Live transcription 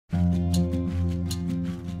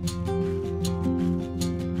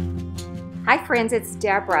Hi friends, it's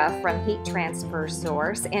Deborah from Heat Transfer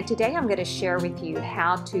Source, and today I'm going to share with you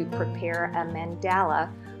how to prepare a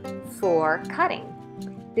mandala for cutting.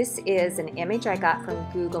 This is an image I got from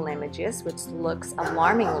Google Images, which looks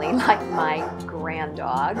alarmingly like my grand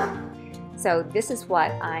dog. So this is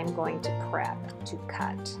what I'm going to prep to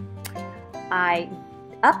cut. I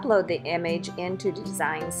upload the image into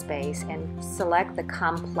Design Space and select the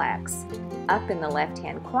complex. Up in the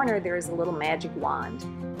left-hand corner, there is a little magic wand.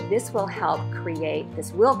 This will create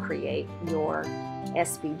your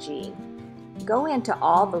SVG. Go into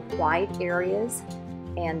all the white areas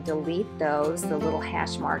and delete those. The little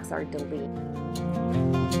hash marks are deleted.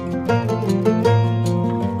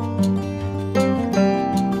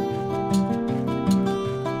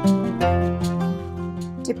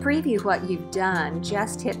 To preview what you've done,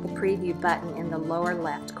 just hit the preview button in the lower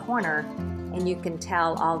left corner and you can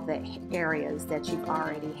tell all the areas that you've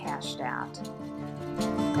already hashed out.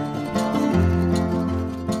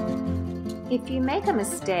 If you make a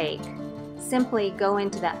mistake, simply go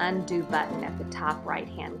into the undo button at the top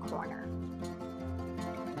right-hand corner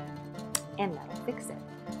and that'll fix it.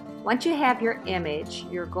 Once you have your image,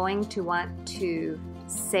 you're going to want to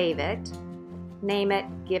save it, name it,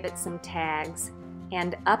 give it some tags,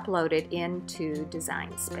 and upload it into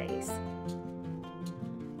Design Space.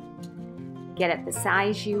 Get it the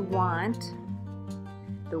size you want,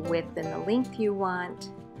 the width and the length you want,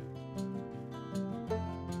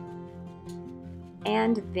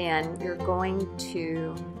 and then you're going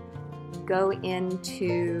to go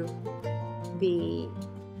into the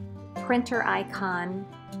printer icon,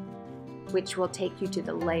 which will take you to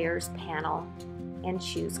the Layers panel, and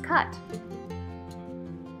choose Cut.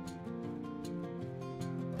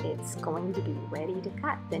 It's going to be ready to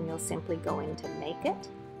cut. Then you'll simply go into Make It.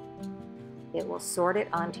 It will sort it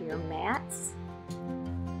onto your mats.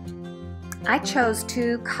 I chose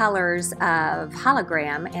 2 colors of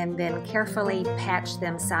hologram and then carefully patched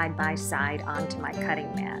them side by side onto my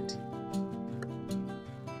cutting mat.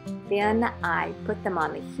 Then I put them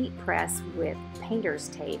on the heat press with painter's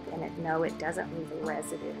tape, and it doesn't leave a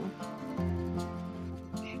residue.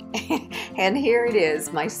 And here it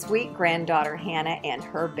is, my sweet granddaughter Hannah and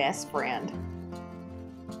her best friend.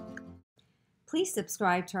 Please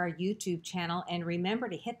subscribe to our YouTube channel and remember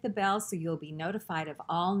to hit the bell so you'll be notified of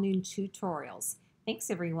all new tutorials. Thanks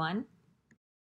everyone.